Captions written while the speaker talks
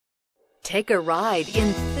Take a ride in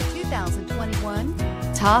the 2021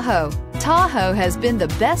 Tahoe. Tahoe has been the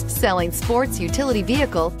best-selling sports utility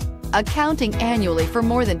vehicle, accounting annually for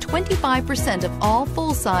more than 25% of all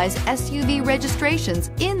full-size SUV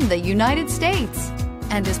registrations in the United States,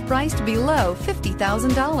 and is priced below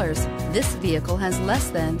 $50,000. This vehicle has less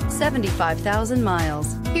than 75,000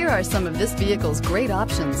 miles. Here are some of this vehicle's great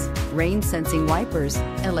options: rain-sensing wipers,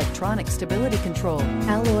 electronic stability control,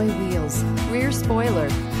 alloy wheels, rear spoiler,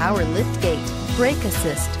 power liftgate, brake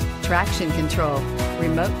assist, traction control,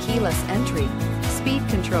 remote keyless entry, speed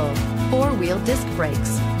control, four-wheel disc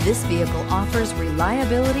brakes. This vehicle offers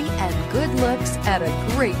reliability and good looks at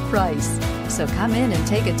a great price. So come in and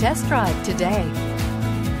take a test drive today.